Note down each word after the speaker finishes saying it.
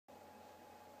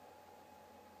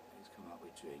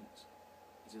jeans.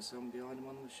 Is there someone behind him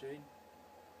on the machine?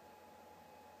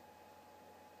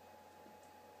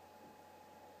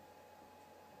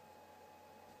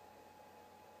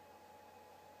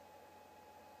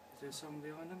 Is there someone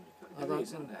behind him? There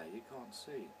isn't there? You can't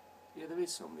see. Yeah, there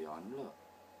is someone behind him, look.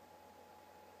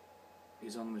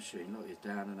 He's on the machine, look, he's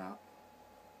down and up.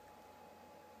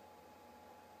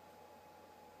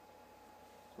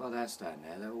 Well, they're standing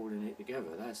there, they're all in it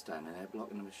together, they're standing there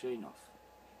blocking the machine off.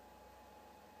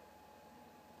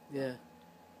 Yeah.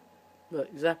 Look,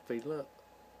 he's happy, look.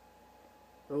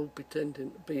 They're all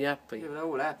pretending to be happy. Yeah, they're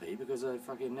all happy because they've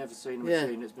fucking never seen a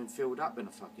machine that's been filled up in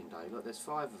a fucking day. Look, there's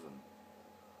 5 of them.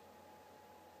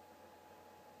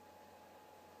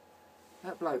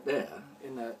 That bloke there,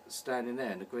 standing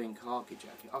there in the green khaki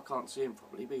jacket, I can't see him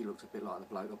properly, but he looks a bit like the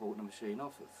bloke I bought the machine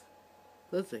off of.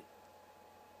 Does he?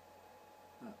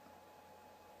 Look.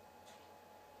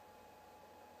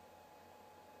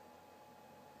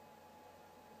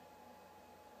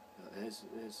 Look,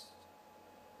 there's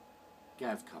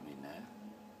Gav come in there,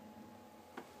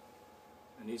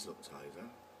 and he's looked over.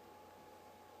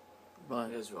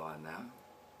 Right. There's Ryan now.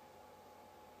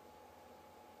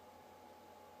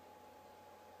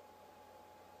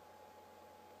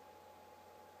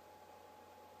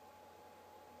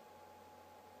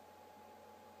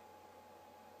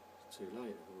 Too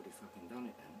late, they've already fucking done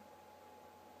it then.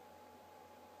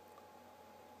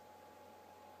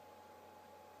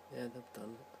 Yeah, they've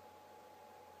done it.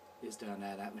 He's down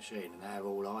there, that machine, and they're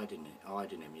all hiding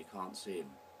him, you can't see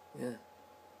him. Yeah.